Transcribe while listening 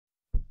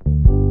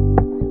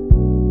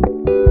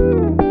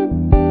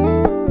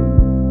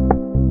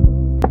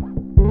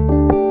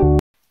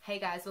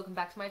guys, welcome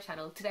back to my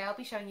channel. Today I'll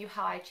be showing you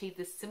how I achieve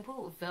this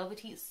simple,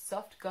 velvety,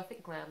 soft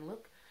gothic glam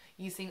look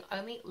using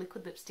only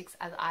liquid lipsticks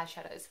as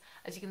eyeshadows.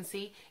 As you can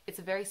see, it's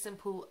a very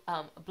simple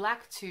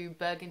black to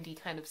burgundy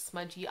kind of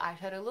smudgy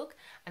eyeshadow look,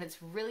 and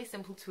it's really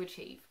simple to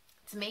achieve.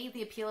 To me,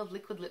 the appeal of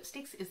liquid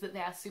lipsticks is that they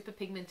are super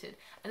pigmented,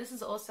 and this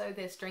is also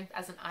their strength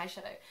as an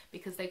eyeshadow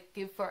because they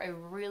give for a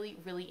really,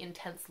 really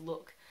intense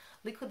look.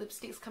 Liquid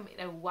lipsticks come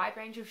in a wide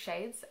range of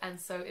shades, and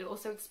so it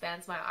also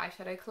expands my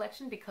eyeshadow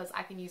collection because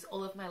I can use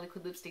all of my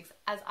liquid lipsticks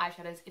as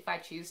eyeshadows if I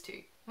choose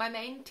to. My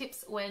main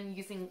tips when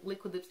using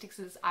liquid lipsticks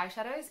as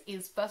eyeshadows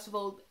is, first of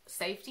all,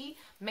 safety.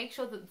 Make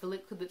sure that the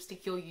liquid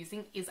lipstick you're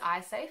using is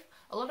eye safe.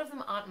 A lot of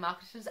them aren't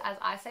marketed as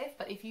eye safe,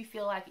 but if you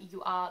feel like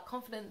you are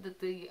confident that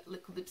the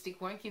liquid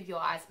lipstick won't give your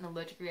eyes an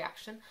allergic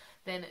reaction,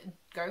 then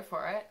go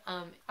for it.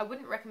 I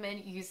wouldn't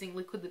recommend using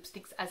liquid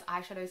lipsticks as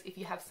eyeshadows if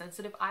you have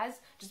sensitive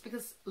eyes, just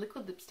because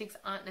liquid lipsticks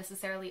aren't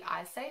necessarily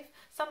eye safe.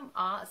 Some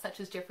are,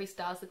 such as Jeffree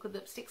Star's liquid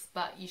lipsticks,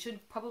 but you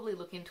should probably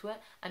look into it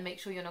and make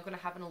sure you're not going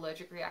to have an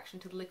allergic reaction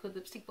to the liquid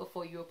lipstick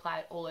before you apply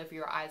it all over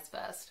your eyes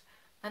first.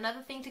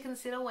 Another thing to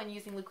consider when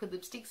using liquid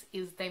lipsticks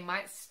is they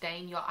might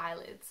stain your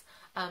eyelids.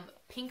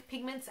 Pink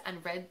pigments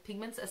and red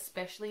pigments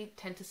especially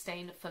tend to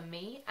stain for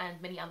me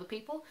and many other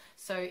people,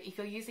 so if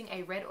you're using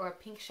a red or a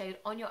pink shade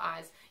on your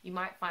eyes, you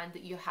might find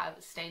that you have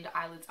stained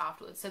eyelids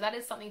afterwards. So that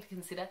is something to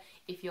consider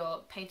if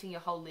you're painting your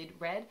whole lid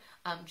red.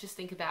 Just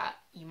think about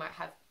you might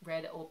have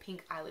red or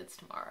pink eyelids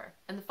tomorrow.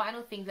 And the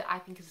final thing that I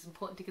think is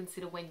important to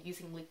consider when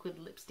using liquid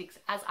lipsticks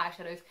as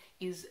eyeshadows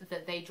is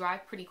that they dry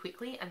pretty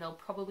quickly and they'll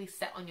probably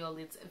set on your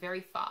lids very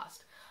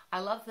fast. I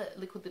love that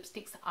liquid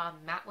lipsticks are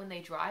matte when they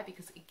dry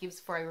because it gives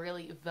for a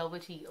really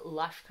velvety,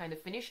 lush kind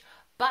of finish,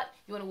 but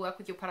you want to work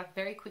with your product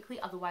very quickly,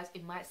 otherwise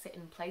it might sit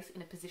in place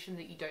in a position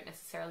that you don't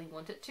necessarily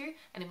want it to,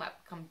 and it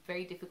might become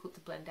very difficult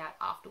to blend out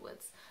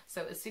afterwards.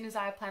 So as soon as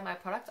I apply my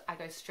product, I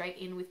go straight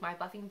in with my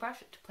buffing brush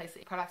to place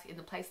the product in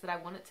the place that I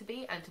want it to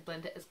be and to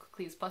blend it as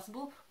quickly as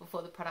possible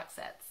before the product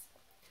sets.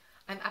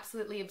 I'm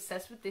absolutely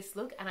obsessed with this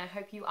look, and I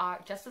hope you are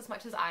just as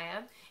much as I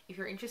am. If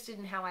you're interested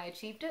in how I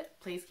achieved it,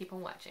 please keep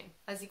on watching.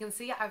 As you can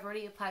see, I've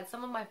already applied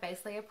some of my base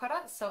layer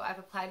products. So I've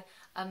applied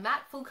a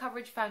matte full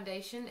coverage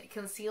foundation,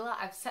 concealer,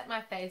 I've set my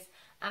face,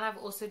 and I've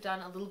also done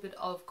a little bit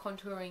of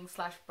contouring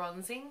slash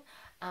bronzing.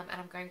 And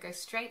I'm going to go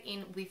straight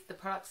in with the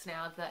products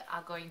now that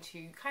are going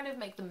to kind of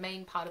make the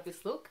main part of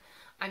this look.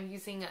 I'm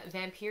using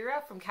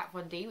Vampira from Kat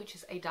Von D, which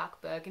is a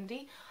dark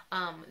burgundy.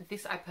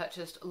 This I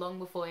purchased long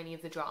before any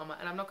of the drama,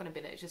 and I'm not going to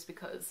bin it just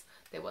because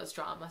there was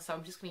drama, so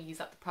I'm just going to use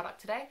up the product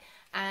today.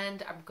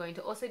 And I'm going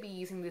to also be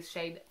using this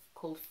shade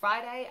called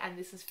Friday, and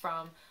this is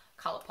from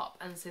Depop.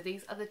 And so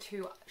these are the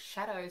two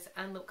shadows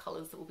and lip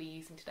colours that we'll be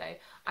using today.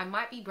 I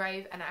might be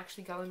brave and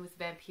actually go in with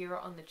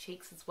Vampira on the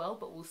cheeks as well,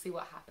 but we'll see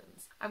what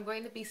happens. I'm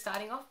going to be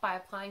starting off by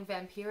applying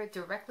Vampira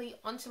directly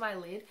onto my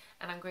lid,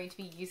 and I'm going to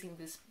be using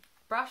this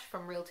brush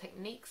from Real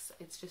Techniques.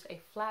 It's just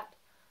a flat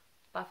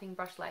buffing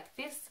brush like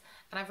this,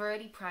 and I've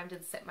already primed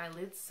and set my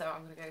lids, so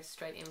I'm going to go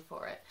straight in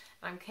for it.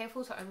 And I'm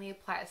careful to only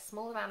apply a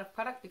small amount of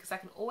product because I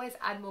can always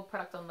add more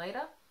product on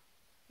later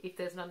if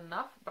there's not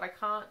enough, but I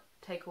can't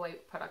take away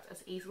product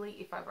as easily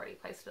if I've already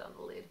placed it on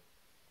the lid.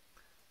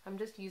 I'm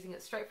just using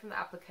it straight from the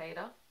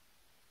applicator,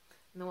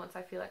 and then once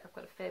I feel like I've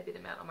got a fair bit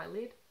amount on my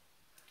lid,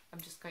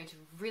 I'm just going to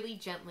really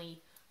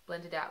gently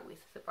blend it out with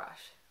the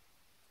brush.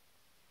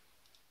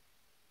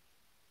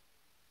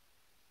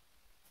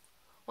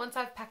 Once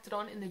I've packed it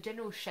on in the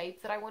general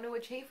shape that I want to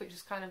achieve, which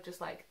is kind of just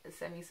like a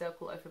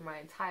semicircle over my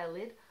entire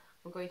lid,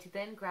 I'm going to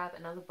then grab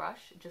another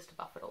brush just to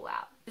buff it all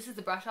out. This is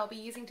the brush I'll be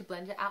using to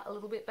blend it out a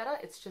little bit better.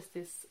 It's just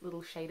this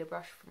little shader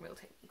brush from Real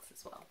Techniques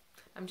as well.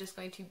 I'm just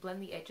going to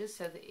blend the edges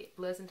so that it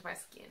blurs into my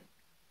skin.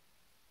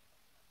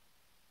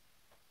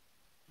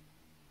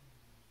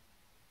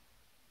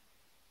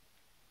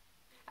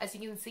 As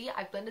you can see,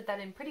 I've blended that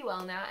in pretty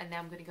well now, and now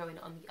I'm going to go in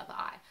on the other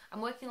eye. I'm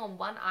working on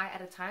one eye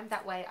at a time,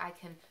 that way I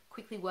can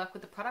quickly work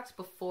with the product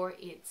before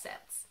it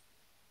sets.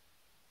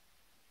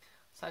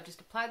 So I've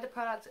just applied the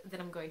product, then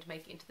I'm going to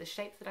make it into the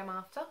shape that I'm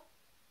after,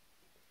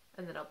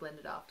 and then I'll blend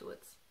it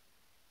afterwards.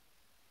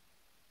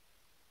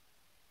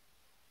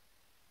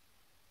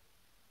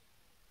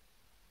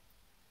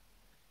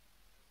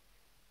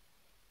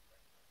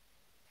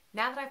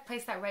 Now that I've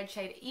placed that red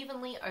shade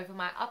evenly over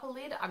my upper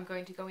lid, I'm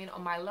going to go in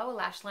on my lower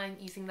lash line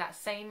using that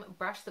same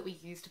brush that we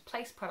used to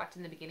place product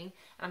in the beginning,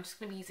 and I'm just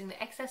going to be using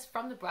the excess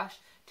from the brush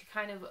to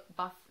kind of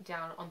buff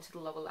down onto the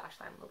lower lash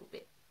line a little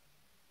bit.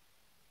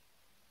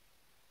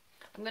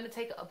 I'm going to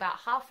take it about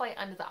halfway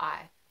under the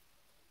eye,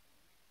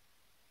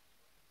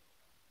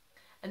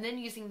 and then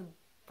using the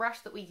brush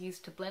that we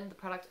used to blend the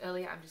product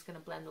earlier, I'm just going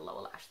to blend the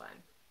lower lash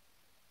line.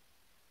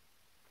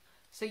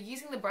 So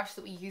using the brush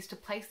that we used to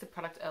place the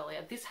product earlier,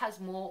 this has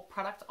more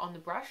product on the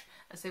brush,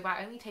 and so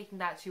by only taking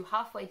that to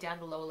halfway down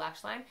the lower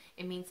lash line,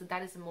 it means that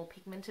that is the more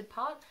pigmented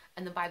part,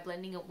 and then by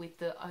blending it with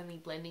the only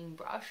blending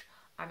brush,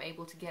 I'm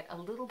able to get a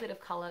little bit of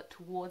colour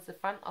towards the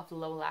front of the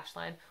lower lash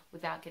line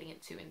without getting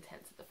it too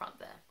intense at the front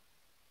there.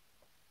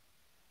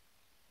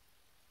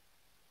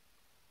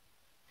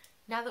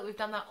 Now that we've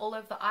done that all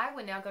over the eye,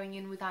 we're now going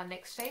in with our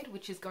next shade,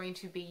 which is going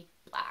to be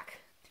black.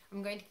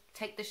 I'm going to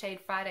take the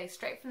shade Friday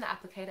straight from the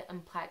applicator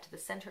and apply it to the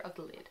center of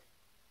the lid.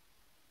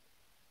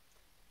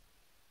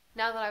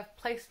 Now that I've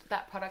placed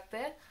that product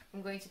there,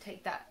 I'm going to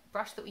take that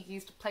brush that we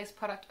used to place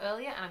product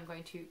earlier and I'm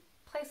going to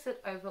place it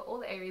over all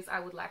the areas I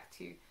would like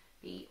to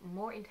be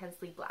more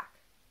intensely black.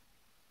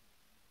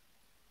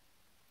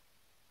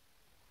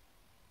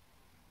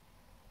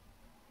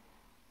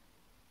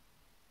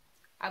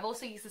 I've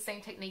also used the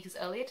same technique as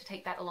earlier to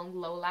take that along the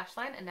lower lash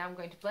line, and now I'm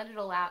going to blend it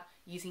all out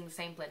using the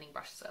same blending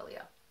brush as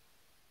earlier.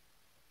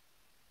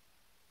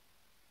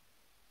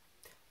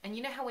 And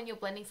you know how when you're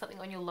blending something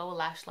on your lower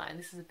lash line,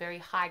 this is a very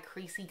high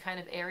creasy kind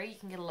of area, you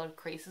can get a lot of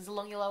creases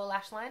along your lower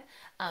lash line.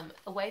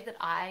 A way that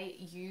I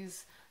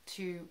use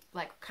to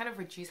like kind of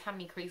reduce how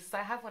many creases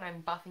I have when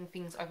I'm buffing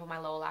things over my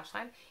lower lash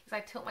line is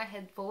I tilt my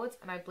head forwards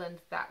and I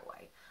blend that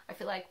way. I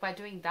feel like by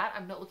doing that,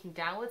 I'm not looking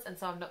downwards, and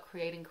so I'm not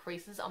creating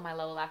creases on my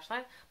lower lash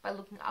line. By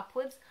looking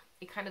upwards,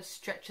 it kind of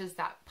stretches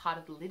that part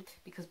of the lid,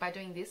 because by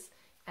doing this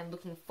and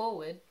looking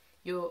forward,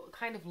 you're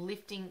kind of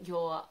lifting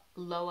your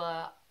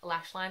lower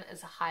lash line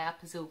as high up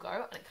as it'll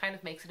go, and it kind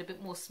of makes it a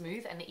bit more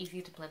smooth and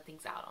easier to blend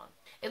things out on.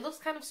 It looks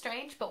kind of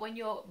strange, but when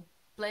you're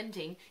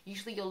blending,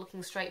 usually you're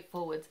looking straight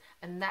forwards,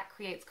 and that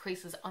creates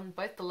creases on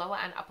both the lower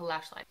and upper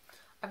lash line.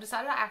 I've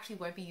decided I actually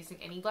won't be using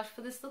any blush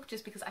for this look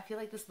just because I feel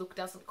like this look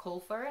doesn't call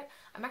for it.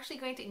 I'm actually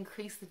going to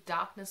increase the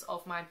darkness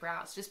of my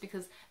brows just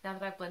because now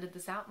that I've blended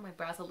this out, my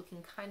brows are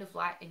looking kind of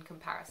light in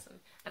comparison.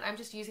 And I'm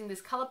just using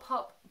this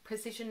Colourpop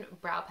Precision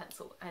Brow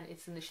Pencil, and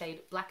it's in the shade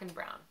Black and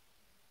Brown.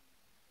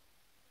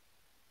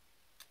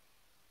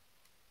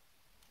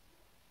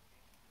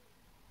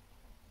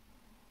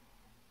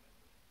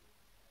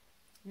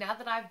 Now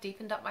that I've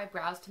deepened up my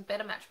brows to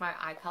better match my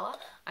eye colour,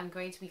 I'm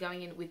going to be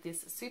going in with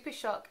this Super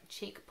Shock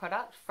Cheek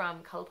product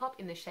from Colourpop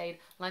in the shade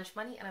Lunch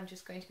Money, and I'm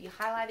just going to be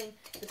highlighting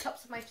the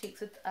tops of my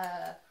cheeks with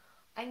a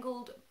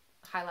angled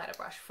highlighter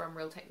brush from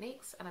Real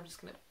Techniques, and I'm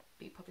just going to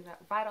be popping that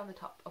right on the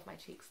top of my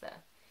cheeks there.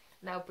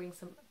 Now bring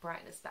some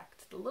brightness back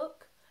to the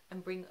look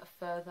and bring a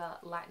further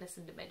lightness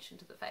and dimension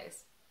to the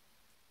face.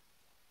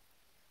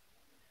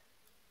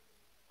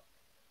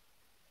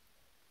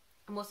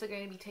 I'm also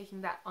going to be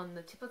taking that on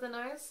the tip of the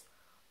nose,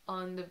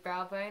 on the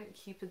brow bone,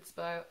 Cupid's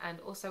bow, and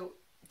also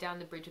down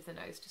the bridge of the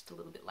nose, just a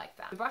little bit like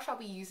that. The brush I'll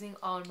be using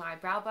on my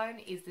brow bone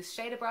is this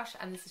shader brush,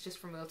 and this is just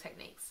from Real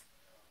Techniques.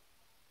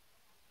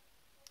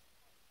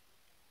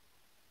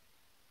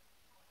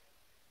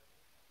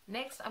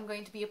 Next, I'm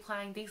going to be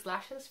applying these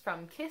lashes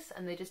from Kiss,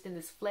 and they're just in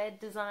this flared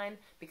design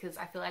because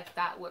I feel like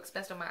that works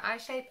best on my eye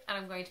shape, and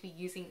I'm going to be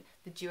using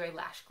the Duo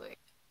Lash Glue.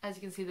 As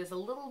you can see, there's a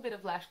little bit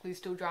of lash glue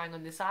still drying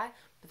on this eye,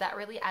 but that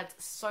really adds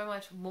so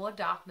much more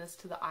darkness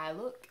to the eye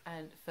look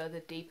and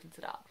further deepens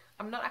it up.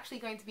 I'm not actually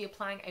going to be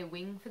applying a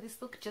wing for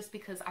this look just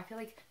because I feel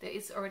like there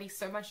is already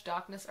so much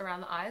darkness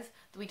around the eyes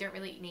that we don't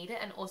really need it,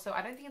 and also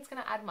I don't think it's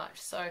going to add much,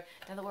 so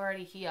now that we're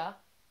already here,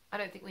 I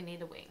don't think we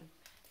need a wing.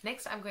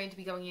 Next, I'm going to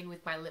be going in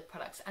with my lip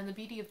products, and the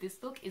beauty of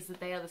this look is that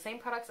they are the same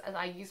products as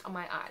I used on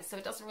my eyes, so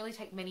it doesn't really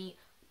take many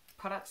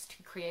products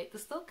to create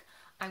this look.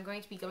 I'm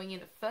going to be going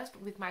in first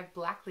with my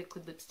black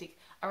liquid lipstick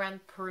around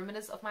the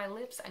perimeters of my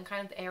lips and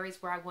kind of the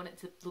areas where I want it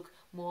to look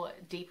more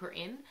deeper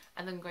in,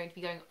 and then I'm going to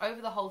be going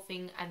over the whole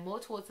thing and more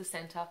towards the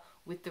center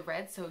with the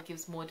red so it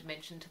gives more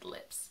dimension to the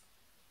lips.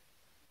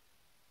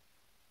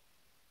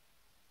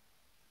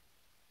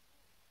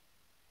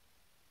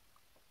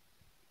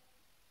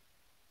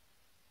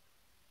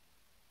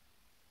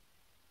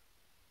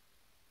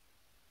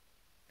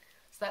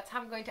 So that's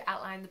how I'm going to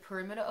outline the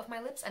perimeter of my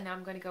lips, and now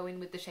I'm going to go in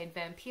with the shade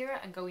Vampira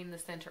and go in the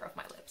center of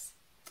my lips.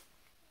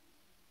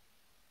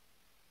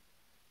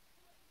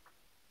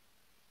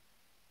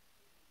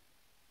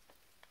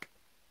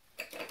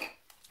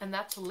 And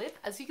that's the lip.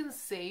 As you can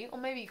see, or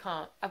maybe you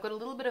can't, I've got a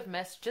little bit of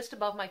mess just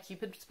above my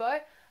Cupid's bow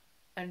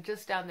and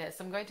just down there.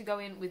 So I'm going to go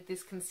in with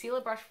this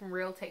concealer brush from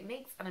Real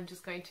Techniques, and I'm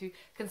just going to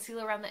conceal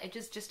around the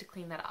edges just to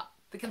clean that up.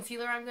 The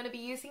concealer I'm going to be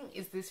using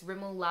is this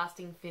Rimmel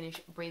Lasting Finish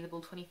Breathable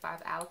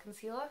 25-Hour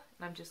Concealer,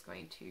 and I'm just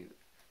going to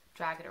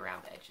drag it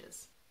around the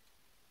edges.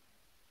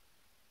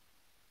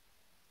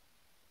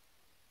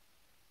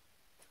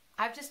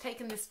 I've just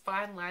taken this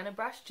fine liner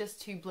brush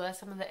just to blur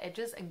some of the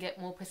edges and get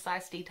more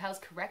precise details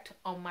correct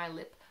on my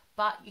lip,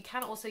 but you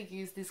can also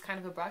use this kind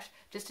of a brush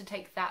just to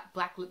take that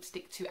black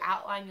lipstick to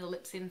outline your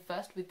lips in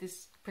first with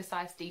this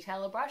precise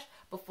detailer brush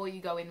before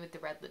you go in with the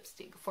red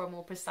lipstick for a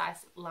more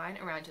precise line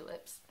around your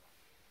lips.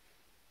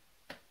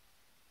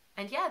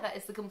 And yeah, that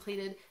is the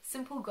completed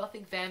simple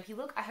gothic vampy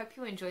look. I hope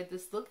you enjoyed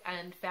this look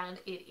and found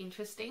it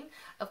interesting.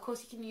 Of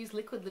course, you can use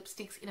liquid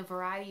lipsticks in a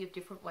variety of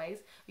different ways.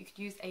 You could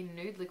use a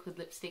nude liquid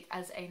lipstick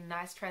as a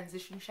nice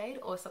transition shade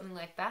or something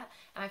like that.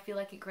 And I feel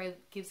like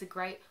it gives a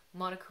great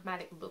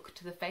monochromatic look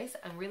to the face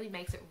and really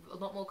makes it a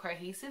lot more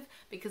cohesive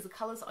because the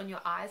colours on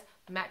your eyes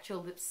match your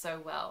lips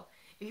so well.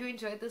 If you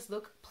enjoyed this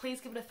look, please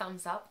give it a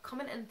thumbs up,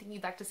 comment anything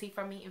you'd like to see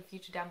from me in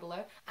future down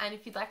below, and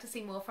if you'd like to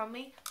see more from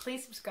me,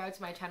 please subscribe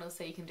to my channel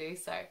so you can do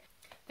so.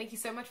 Thank you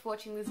so much for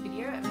watching this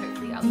video, and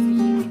hopefully I'll see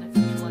you in a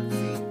future one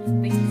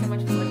soon. Thank you so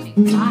much for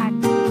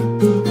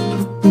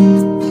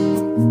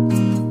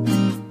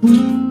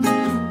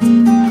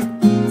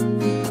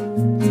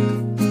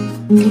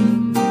bye.